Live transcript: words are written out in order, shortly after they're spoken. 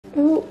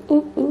Ooh,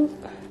 ooh, ooh.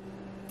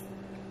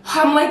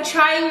 I'm like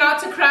trying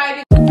not to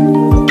cry.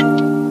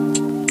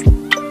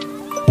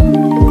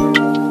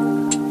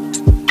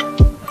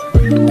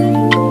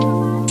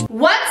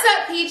 What's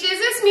up, peaches?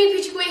 It's me,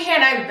 Peachy Queen here,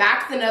 and I'm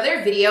back with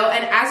another video.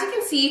 And as you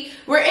can see,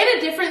 we're in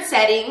a different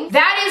setting.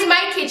 That is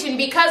my kitchen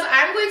because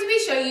I'm going to be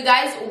showing you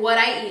guys what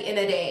I eat in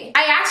a day.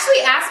 I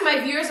actually asked my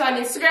viewers on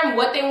Instagram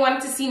what they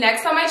wanted to see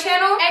next on my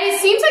channel, and it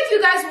seems like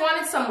you guys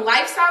wanted some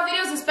lifestyle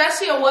videos,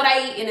 especially on what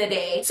I eat in a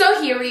day.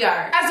 So here we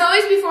are. As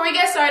always, before we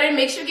get started,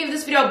 make sure to give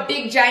this video a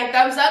big giant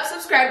thumbs up,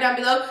 subscribe down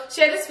below,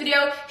 share this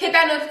video, hit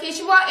that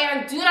notification bell,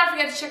 and do not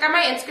forget to check out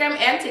my Instagram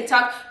and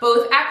TikTok,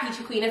 both at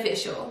Peachy Queen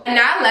Official. And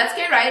now let's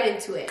get right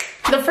into it.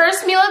 The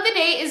first meal of the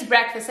day is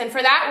breakfast, and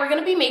for that we're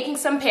gonna be making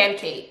some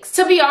pancakes.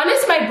 To be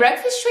honest, my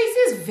breakfast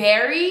choices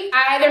vary.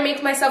 I either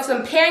make myself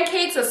some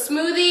pancakes, a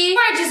smoothie, or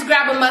I just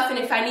grab a muffin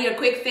if I need a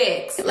quick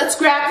fix. Let's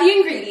grab the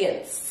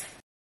ingredients.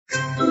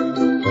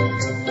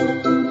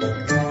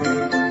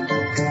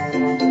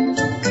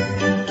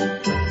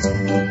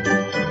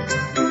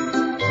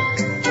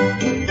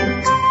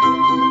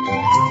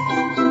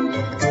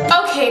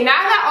 Okay, now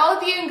that all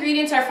of the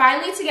ingredients are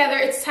finally together,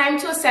 it's time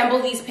to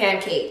assemble these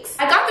pancakes.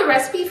 I got the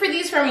recipe for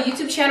these from a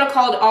YouTube channel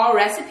called All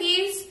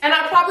Recipes, and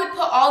I'll probably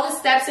put all the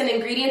steps and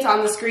ingredients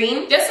on the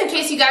screen, just in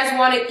case you guys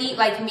want to eat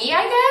like me,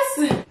 I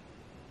guess.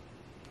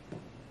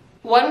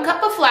 1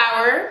 cup of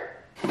flour,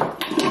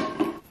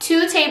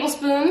 2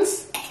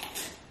 tablespoons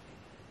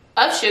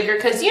of sugar,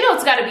 because you know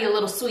it's got to be a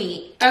little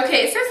sweet.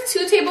 Okay, it says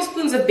 2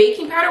 tablespoons of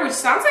baking powder, which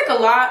sounds like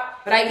a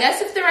lot, but I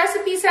guess if the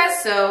recipe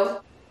says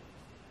so,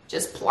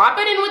 just plop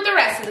it in with the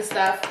rest of the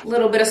stuff. A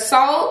little bit of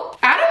salt.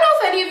 I don't know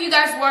if any of you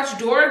guys watched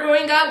Dora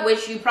growing up,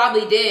 which you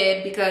probably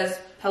did because,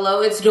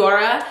 hello, it's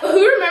Dora. But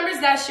who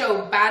remembers that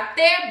show?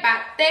 Bate,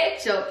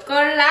 bate,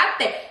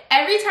 chocolate.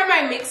 Every time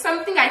I make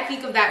something, I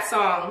think of that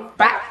song.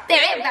 Bate,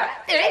 bate,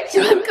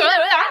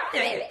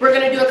 chocolate. We're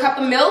gonna do a cup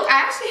of milk. I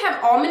actually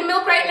have almond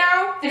milk right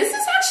now. This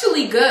is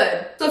actually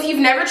good. So if you've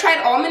never tried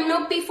almond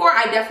milk before,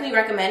 I definitely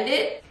recommend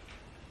it.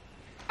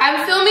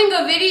 I'm filming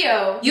a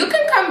video. You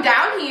can come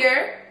down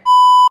here.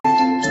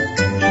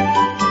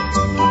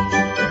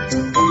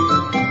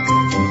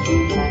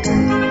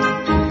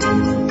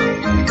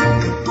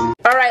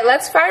 Alright,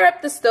 let's fire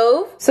up the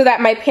stove so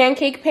that my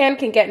pancake pan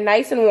can get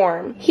nice and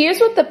warm. Here's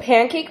what the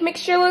pancake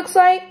mixture looks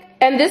like.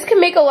 And this can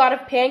make a lot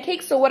of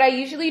pancakes, so what I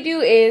usually do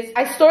is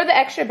I store the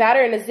extra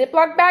batter in a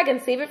Ziploc bag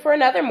and save it for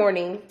another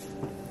morning.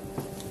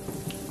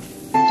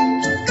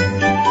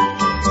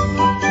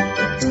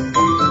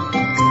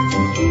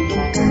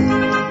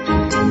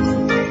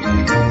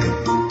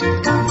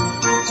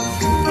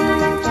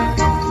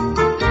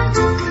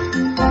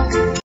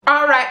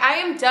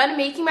 Done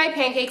making my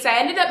pancakes. I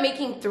ended up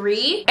making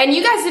 3, and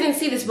you guys didn't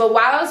see this, but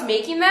while I was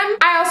making them,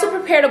 I also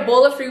prepared a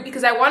bowl of fruit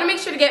because I want to make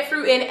sure to get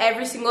fruit in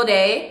every single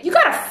day. You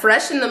gotta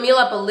freshen the meal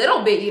up a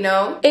little bit, you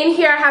know. In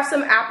here I have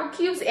some apple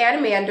cubes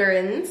and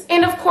mandarins,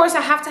 and of course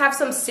I have to have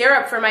some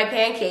syrup for my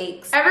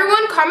pancakes.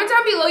 Everyone, comment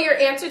down below your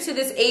answer to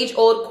this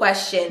age-old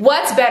question.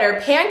 What's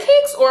better,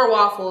 pancakes or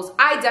waffles?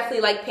 I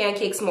definitely like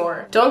pancakes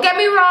more. Don't get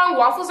me wrong,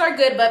 waffles are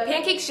good, but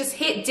pancakes just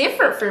hit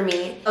different for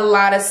me. A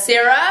lot of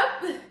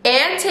syrup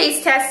and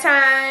taste test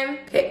time.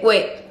 Okay,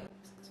 wait.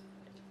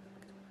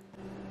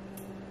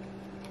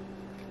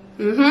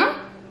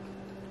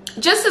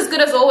 Just as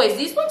good as always.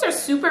 These ones are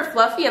super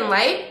fluffy and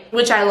light,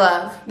 which I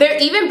love.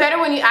 They're even better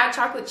when you add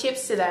chocolate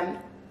chips to them.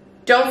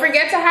 Don't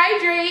forget to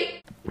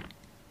hydrate.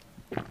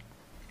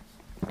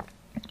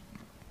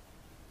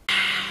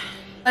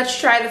 Let's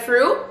try the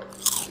fruit.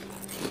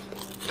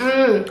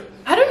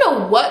 I don't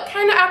know what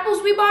kind of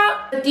apples we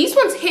bought, but these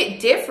ones hit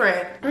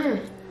different.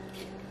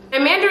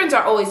 And mandarins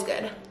are always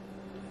good.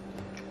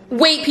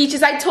 Wait,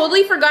 Peaches, I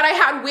totally forgot I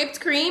had whipped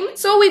cream.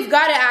 So we've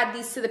got to add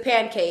these to the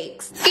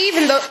pancakes.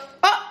 Even though,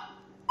 oh,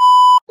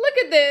 look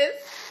at this.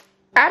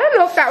 I don't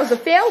know if that was a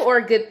fail or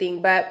a good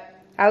thing, but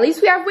at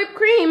least we have whipped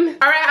cream.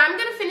 All right, I'm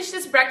gonna finish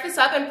this breakfast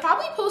up and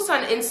probably post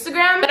on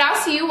Instagram, but I'll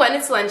see you when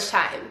it's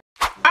lunchtime.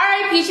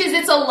 Alright, Peaches,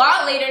 it's a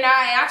lot later now.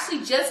 I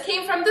actually just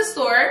came from the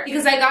store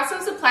because I got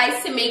some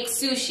supplies to make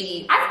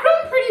sushi. I've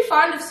grown pretty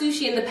fond of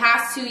sushi in the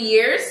past 2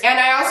 years, and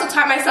I also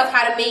taught myself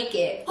how to make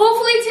it.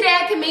 Hopefully today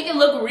I can make it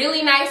look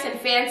really nice and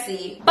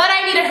fancy, but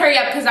I need to hurry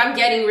up because I'm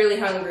getting really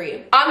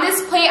hungry. On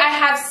this plate I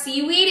have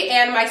seaweed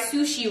and my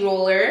sushi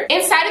roller.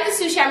 Inside of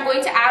the sushi I'm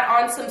going to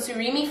add on some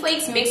surimi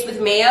flakes mixed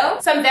with mayo.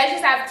 Some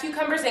veggies, I have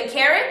cucumbers and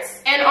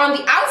carrots. And on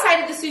the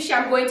outside of the sushi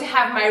I'm going to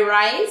have my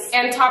rice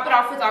and top it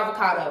off with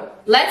avocado.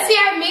 Let's see,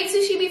 I've made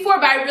sushi before,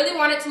 but I really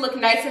want it to look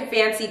nice and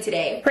fancy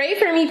today. Pray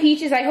for me,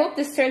 Peaches. I hope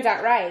this turns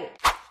out right.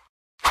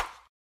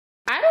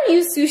 I don't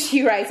use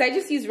sushi rice. I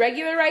just use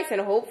regular rice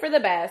and hope for the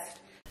best.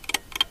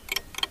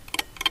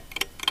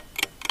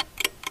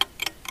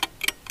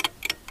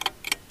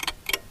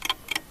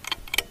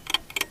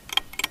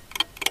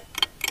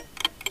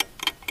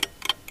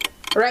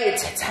 Right,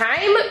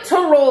 time to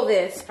roll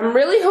this. I'm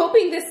really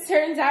hoping this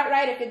turns out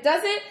right. If it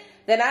doesn't,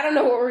 then I don't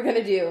know what we're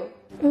gonna do.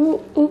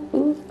 Ooh, ooh,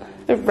 ooh.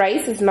 The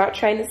rice is not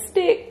trying to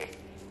stick.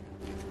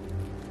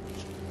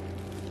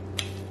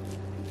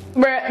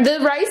 Bruh, the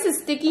rice is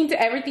sticking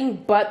to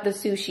everything but the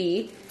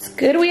sushi. It's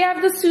good we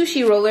have the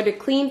sushi roller to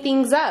clean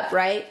things up,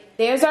 right?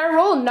 There's our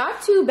roll,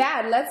 not too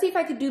bad. Let's see if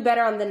I could do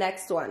better on the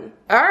next one.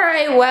 All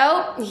right,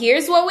 well,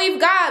 here's what we've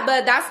got,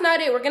 but that's not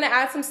it. We're gonna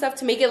add some stuff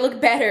to make it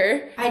look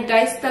better. I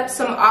diced up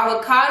some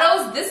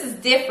avocados. This is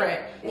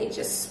different. Let me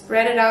just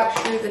spread it out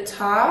through the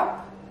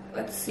top.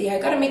 Let's see, I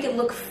gotta make it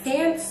look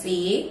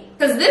fancy.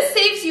 Because this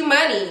saves you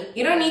money.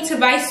 You don't need to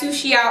buy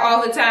sushi out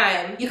all the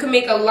time. You can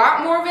make a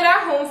lot more of it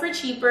at home for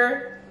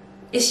cheaper.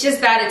 It's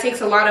just that it takes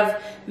a lot of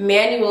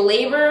manual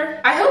labor.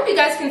 I hope you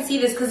guys can see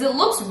this because it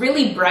looks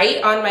really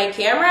bright on my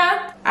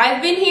camera.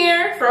 I've been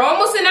here for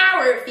almost an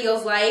hour, it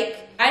feels like.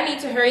 I need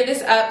to hurry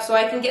this up so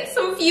I can get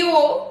some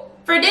fuel.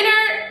 For dinner,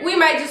 we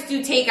might just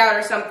do takeout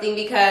or something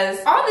because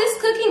all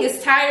this cooking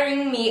is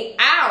tiring me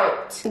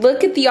out.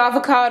 Look at the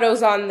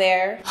avocados on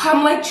there.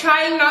 I'm like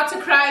trying not to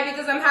cry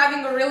because I'm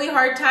having a really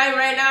hard time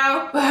right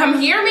now. But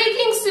I'm here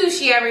making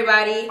sushi,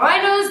 everybody. All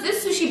I know is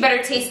this sushi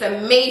better taste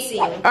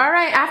amazing. All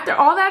right, after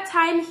all that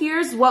time,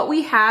 here's what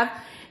we have.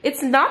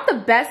 It's not the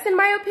best in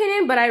my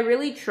opinion, but I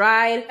really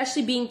tried,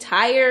 especially being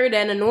tired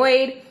and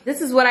annoyed.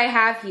 This is what I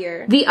have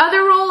here. The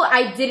other roll,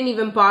 I didn't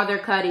even bother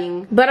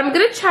cutting, but I'm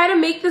gonna try to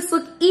make this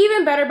look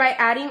even better by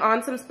adding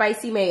on some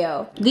spicy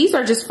mayo. These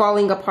are just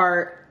falling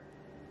apart.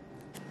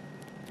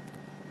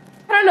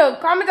 I don't know,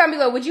 comment down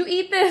below, would you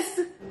eat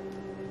this?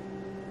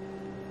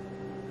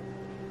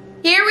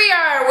 Here we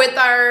are with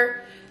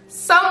our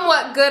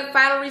somewhat good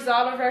final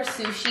result of our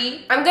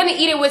sushi. I'm gonna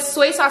eat it with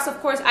soy sauce, of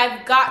course.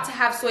 I've got to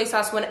have soy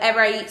sauce whenever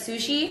I eat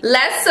sushi.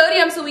 Less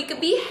sodium so we can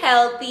be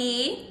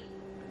healthy.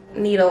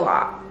 Need a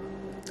lot.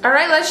 All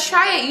right, let's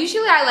try it.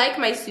 Usually I like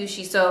my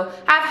sushi, so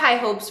I have high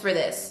hopes for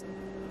this.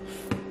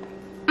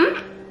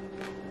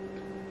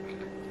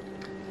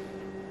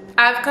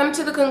 I've come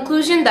to the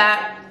conclusion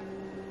that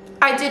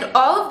I did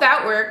all of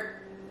that work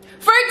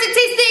for it to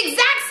taste the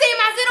exact same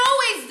as it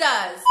always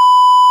does.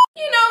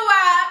 You know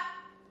what?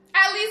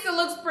 At least it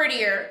looks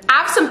prettier.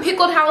 I have some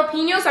pickled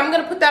jalapenos. I'm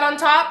gonna put that on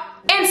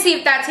top and see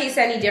if that tastes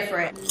any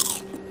different.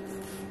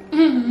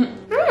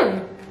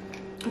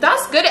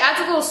 That's good. It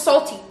adds a little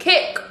salty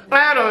kick.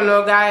 I don't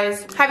know,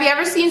 guys. Have you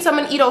ever seen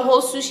someone eat a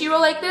whole sushi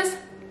roll like this?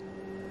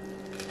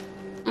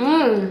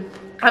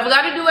 I've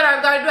got to do what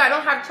I've got to do. I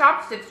don't have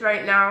chopsticks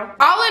right now.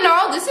 All in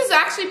all, this is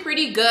actually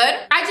pretty good.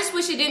 I just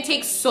wish it didn't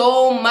take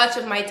so much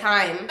of my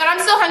time. But I'm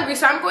still hungry,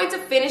 so I'm going to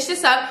finish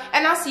this up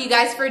and I'll see you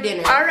guys for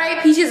dinner. All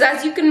right, Peaches,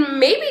 as you can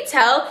maybe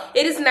tell,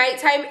 it is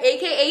nighttime,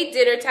 aka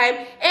dinner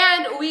time,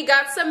 and we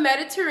got some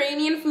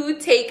Mediterranean food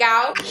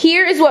takeout.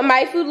 Here is what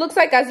my food looks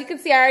like. As you can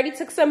see, I already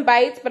took some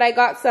bites, but I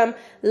got some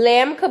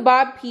lamb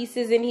kebab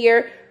pieces in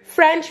here,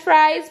 French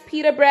fries,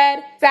 pita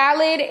bread,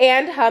 salad,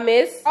 and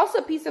hummus. Also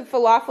a piece of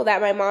falafel that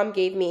my mom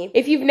gave me.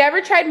 If you've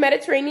never tried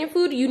Mediterranean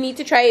food, you need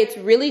to try it. It's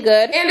really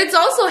good. And it's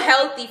also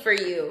healthy for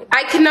you.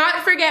 I cannot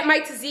forget my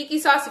tzatziki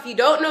sauce. If you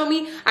don't know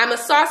me, I'm a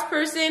sauce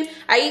person.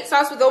 I eat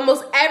sauce with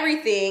almost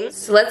everything.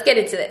 So let's get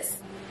into this.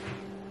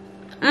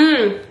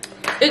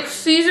 It's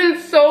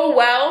seasoned so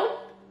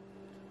well.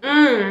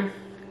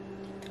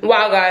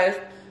 Wow, guys.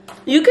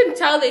 You can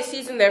tell they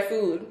season their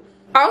food.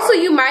 Also,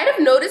 you might have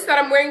noticed that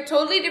I'm wearing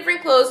totally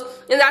different clothes,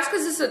 and that's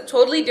because it's a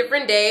totally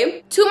different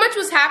day. Too much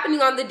was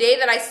happening on the day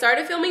that I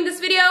started filming this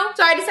video,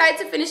 so I decided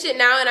to finish it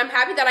now, and I'm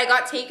happy that I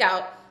got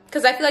takeout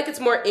because I feel like it's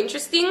more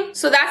interesting.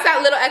 So that's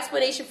that little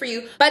explanation for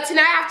you. But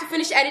tonight I have to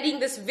finish editing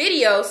this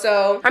video,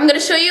 so I'm gonna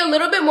show you a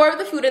little bit more of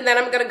the food, and then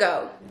I'm gonna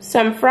go.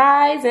 Some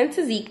fries and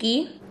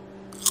tzatziki.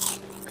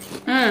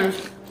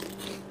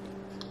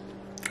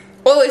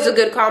 Always a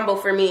good combo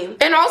for me.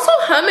 And also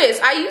hummus.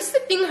 I used to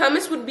think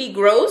hummus would be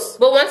gross,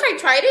 but once I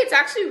tried it, it's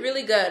actually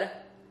really good.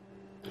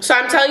 So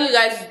I'm telling you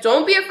guys,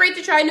 don't be afraid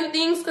to try new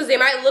things because they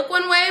might look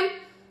one way,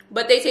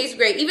 but they taste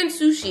great. Even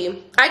sushi.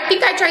 I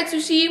think I tried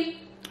sushi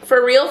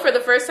for real for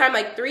the first time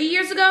like 3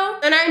 years ago,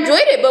 and I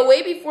enjoyed it, but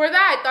way before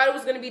that, I thought it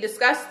was gonna be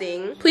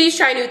disgusting. Please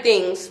try new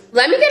things.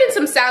 Let me get in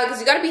some salad because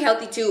you gotta be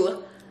healthy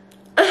too.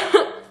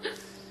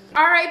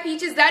 Alright,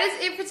 Peaches, that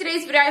is it for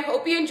today's video. I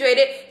hope you enjoyed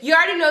it. You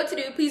already know what to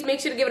do. Please make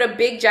sure to give it a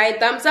big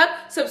giant thumbs up,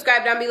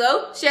 subscribe down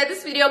below, share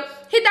this video,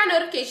 hit that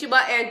notification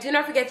button, and do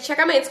not forget to check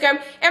out my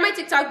Instagram and my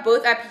TikTok,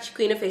 both at Peachy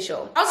Queen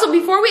Official. Also,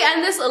 before we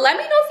end this, let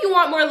me know if you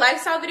want more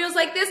lifestyle videos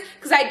like this,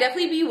 because I'd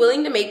definitely be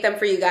willing to make them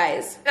for you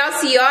guys. And I'll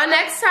see y'all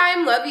next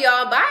time. Love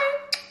y'all. Bye.